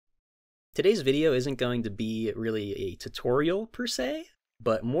Today's video isn't going to be really a tutorial per se,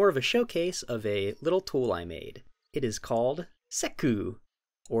 but more of a showcase of a little tool I made. It is called S3cue,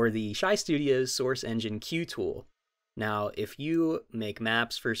 or the Shy Studios Source Engine Cue tool. Now, if you make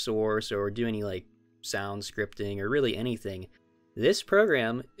maps for Source or do any like sound scripting or really anything, this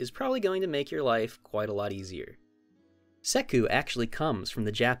program is probably going to make your life quite a lot easier. S3cue actually comes from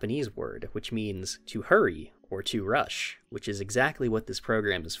the Japanese word, which means to hurry or to rush, which is exactly what this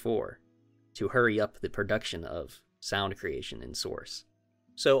program is for, to hurry up the production of sound creation in Source.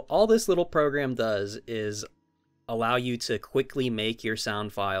 So all this little program does is allow you to quickly make your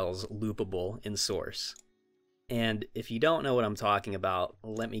sound files loopable in Source. And if you don't know what I'm talking about,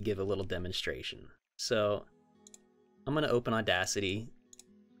 let me give a little demonstration. So I'm going to open Audacity,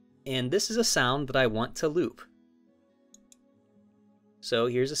 and this is a sound that I want to loop. So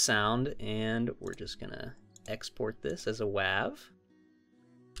here's a sound, and we're just going to export this as a WAV.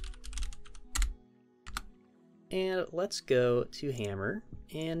 And let's go to Hammer,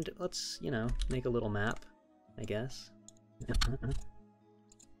 and let's, make a little map, I guess.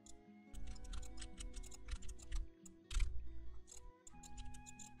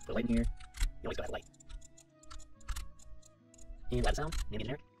 Put light in here. You always gotta have light. And loud sound, maybe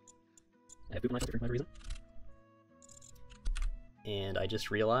generic. I have poop on my filter for no reason. And I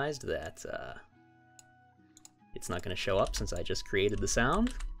just realized that it's not going to show up since I just created the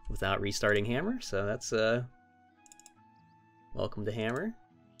sound without restarting Hammer. So that's welcome to Hammer.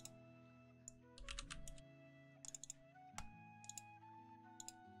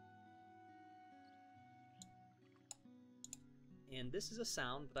 And this is a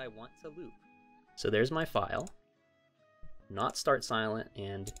sound that I want to loop. So there's my file. Not start silent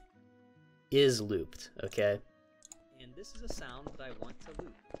and is looped, okay? And this is a sound that I want to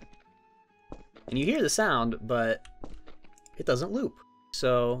loop. And you hear the sound, but it doesn't loop.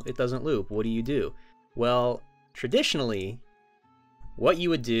 So it doesn't loop. What do? Well, traditionally, what you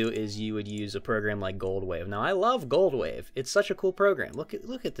would do is you would use a program like Goldwave. Now, I love Goldwave. It's such a cool program. Look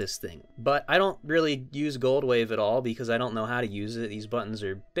at this thing. But I don't really use Goldwave at all because I don't know how to use it. These buttons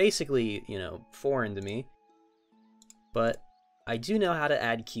are basically, foreign to me. But I do know how to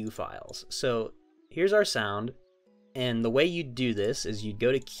add cue files. So here's our sound. And the way you'd do this is you'd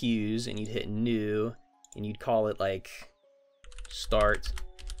go to cues and you'd hit new and you'd call it like start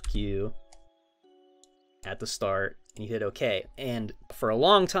cue at the start and you hit OK. And for a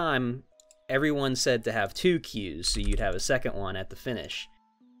long time, everyone said to have 2 cues, so you'd have a second one at the finish.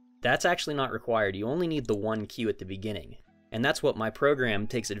 That's actually not required. You only need the 1 cue at the beginning. And that's what my program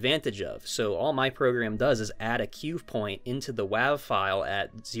takes advantage of. So all my program does is add a cue point into the WAV file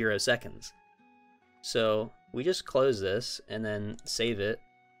at 0 seconds. So we just close this and then save it.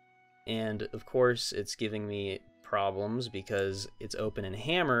 And of course it's giving me problems because it's open in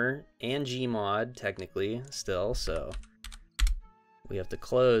Hammer and Gmod technically still. So we have to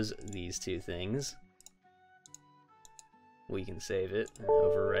close these 2 things. We can save it and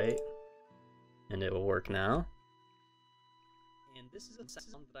overwrite and it will work now. And this is a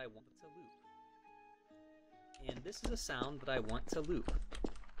sound that I want to loop. And this is a sound that I want to loop.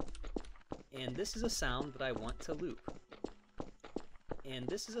 And this is a sound that I want to loop. And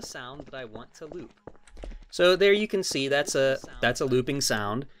this is a sound that I want to loop. So there you can see that's a looping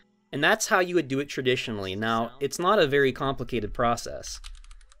sound. And that's how you would do it traditionally. Now, it's not a very complicated process.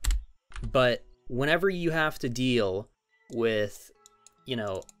 But whenever you have to deal with,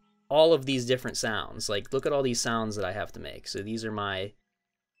 all of these different sounds, like look at all these sounds that I have to make. So these are my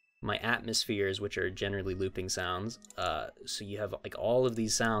atmospheres, which are generally looping sounds. So you have like all of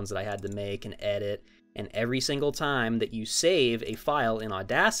these sounds that I had to make and edit, and every single time that you save a file in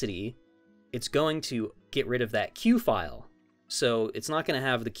Audacity, it's going to get rid of that cue file. So it's not going to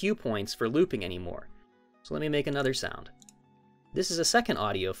have the cue points for looping anymore. So let me make another sound. This is a second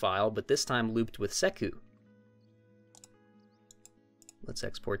audio file, but this time looped with S3cue. Let's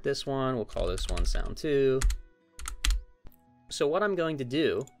export this one. We'll call this one sound 2. So what I'm going to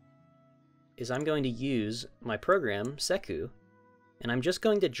do is I'm going to use my program, S3cue, and I'm just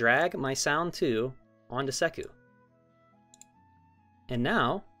going to drag my sound 2 onto S3cue. And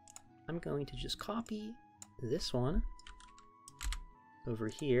now, I'm going to just copy this one over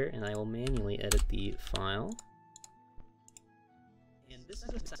here, and I will manually edit the file. And this is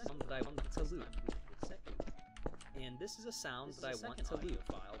a sound that I want to loop with S3cue. And this is a sound that I want to loop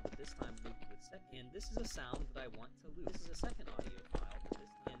file, but this time looped with S3cue. And this is a sound that I want to loop. This is a second audio file, but this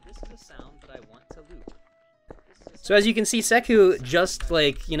time. And this is a sound that I want to loop. So as you can see, S3cue just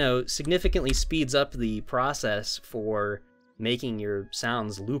significantly speeds up the process for making your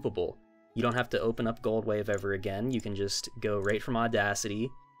sounds loopable. You don't have to open up Goldwave ever again. You can just go right from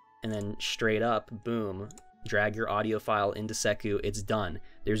Audacity and then straight up, boom, drag your audio file into S3cue, it's done.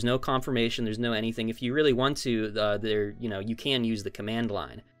 There's no confirmation, there's no anything. If you really want to, you can use the command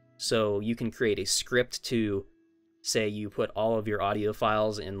line. So you can create a script to, say you put all of your audio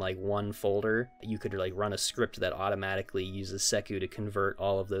files in like one folder. You could like run a script that automatically uses S3cue to convert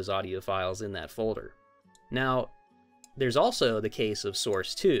all of those audio files in that folder. Now, there's also the case of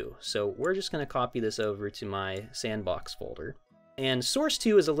source2. So we're just going to copy this over to my sandbox folder. And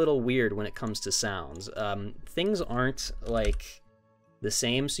source2 is a little weird when it comes to sounds. Things aren't like the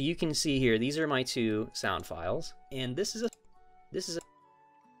same. So you can see here, these are my two sound files, and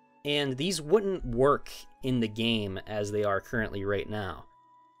and these wouldn't work in the game as they are currently right now.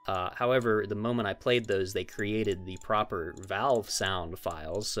 However, the moment I played those, they created the proper Valve sound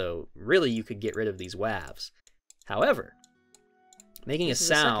files, so really you could get rid of these WAVs. However, making a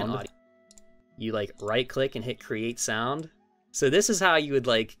sound, you like right-click and hit Create Sound. So this is how you would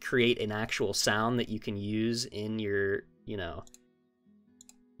like create an actual sound that you can use in your,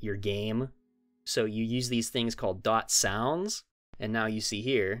 your game. So you use these things called .sounds, and now you see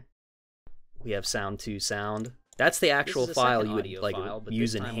here, we have sound2 sound. That's the actual file you would like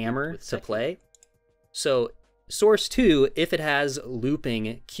use in Hammer to play. So source2, if it has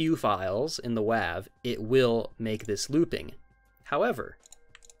looping cue files in the WAV, it will make this looping. However,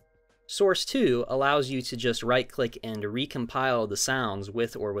 source2 allows you to just right-click and recompile the sounds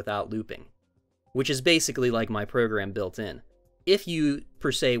with or without looping, which is basically like my program built in. If you,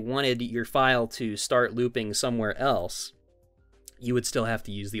 per se, wanted your file to start looping somewhere else, you would still have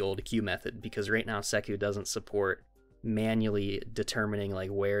to use the old cue method, because right now S3cue doesn't support manually determining like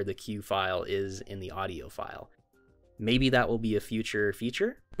where the cue file is in the audio file. Maybe that will be a future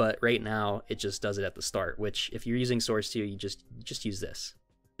feature, but right now it just does it at the start, which if you're using source2, you just use this.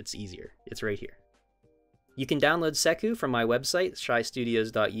 It's easier. It's right here. You can download S3cue from my website,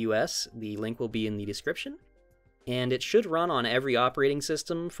 shystudios.us. The link will be in the description. And it should run on every operating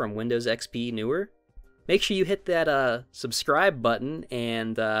system from Windows XP newer. Make sure you hit that subscribe button,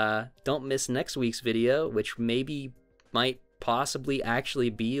 and don't miss next week's video, which might possibly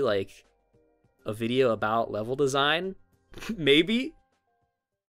actually be like a video about level design. Maybe.